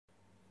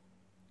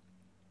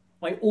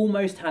I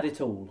almost had it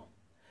all.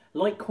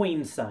 Like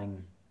Queen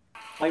sang,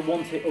 I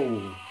want it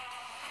all.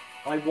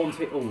 I want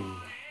it all.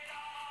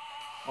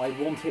 I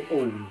want it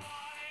all.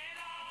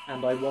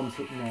 And I want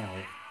it now.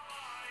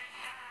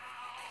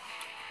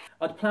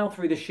 I'd plough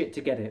through the shit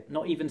to get it,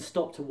 not even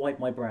stop to wipe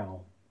my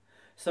brow.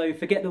 So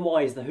forget the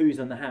whys, the whos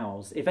and the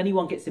hows. If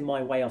anyone gets in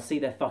my way, I'll see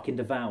they're fucking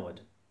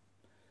devoured.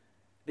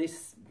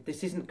 This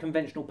isn't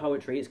conventional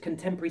poetry, it's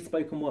contemporary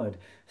spoken word.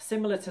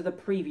 Similar to the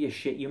previous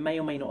shit you may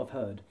or may not have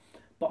heard,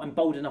 but I'm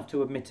bold enough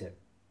to admit it.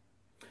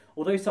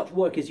 Although such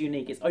work is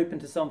unique, it's open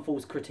to some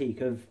false critique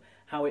of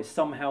how it's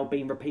somehow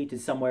been repeated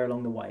somewhere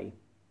along the way.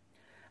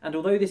 And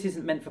although this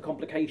isn't meant for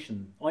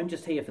complication, I'm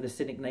just here for the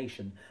cynic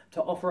nation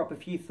to offer up a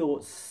few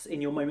thoughts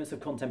in your moments of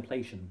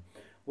contemplation,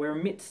 where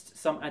amidst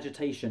some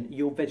agitation,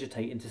 you'll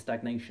vegetate into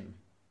stagnation.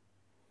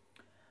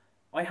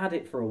 I had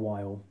it for a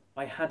while.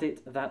 I had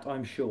it, that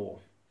I'm sure.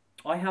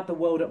 I had the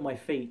world at my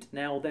feet,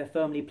 now they're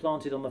firmly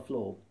planted on the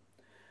floor.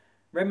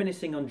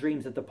 Reminiscing on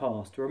dreams of the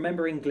past,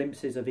 remembering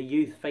glimpses of a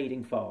youth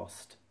fading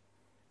fast.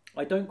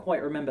 I don't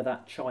quite remember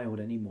that child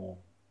anymore,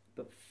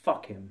 but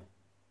fuck him.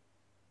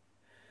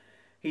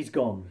 He's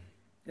gone.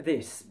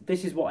 This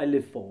is what I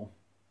live for.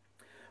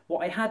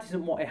 What I had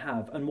isn't what I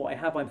have, and what I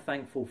have I'm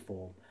thankful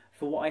for.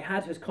 For what I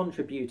had has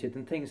contributed,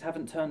 and things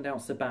haven't turned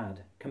out so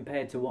bad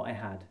compared to what I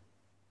had.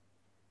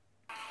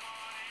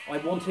 I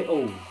want it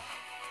all.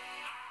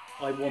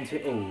 I want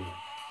it all.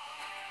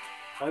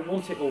 I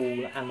want it all,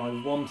 and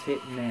I want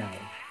it now.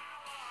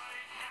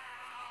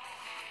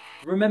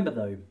 Remember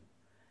though,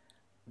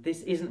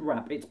 this isn't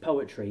rap, it's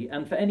poetry,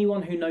 and for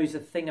anyone who knows a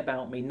thing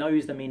about me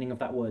knows the meaning of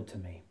that word to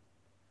me.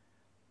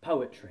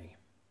 Poetry.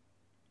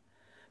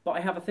 But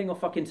I have a thing or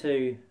fucking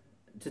two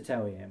to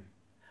tell you.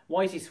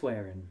 Why is he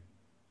swearing?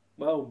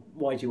 Well,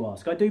 why do you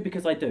ask? I do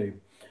because I do.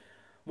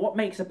 What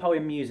makes a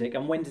poem music,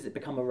 and when does it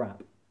become a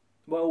rap?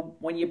 Well,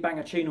 when you bang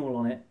a tune all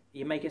on it,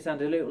 you make it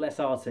sound a little less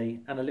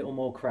arty and a little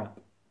more crap.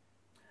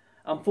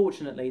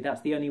 Unfortunately,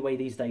 that's the only way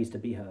these days to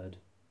be heard.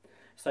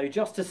 So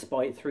just to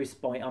spite, through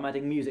spite, I'm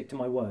adding music to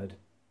my word.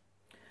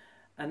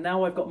 And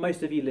now I've got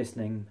most of you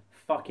listening,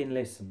 fucking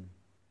listen.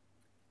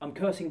 I'm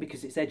cursing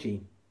because it's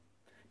edgy.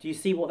 Do you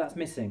see what that's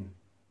missing?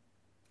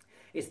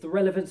 It's the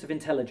relevance of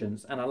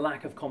intelligence and a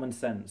lack of common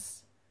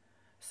sense.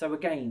 So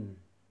again,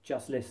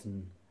 just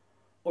listen.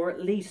 Or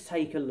at least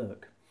take a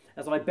look,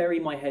 as I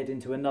bury my head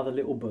into another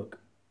little book.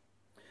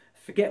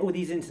 Forget all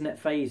these internet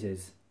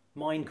phases,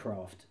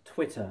 Minecraft,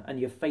 Twitter and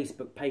your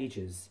Facebook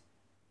pages.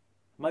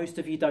 Most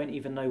of you don't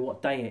even know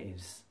what day it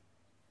is.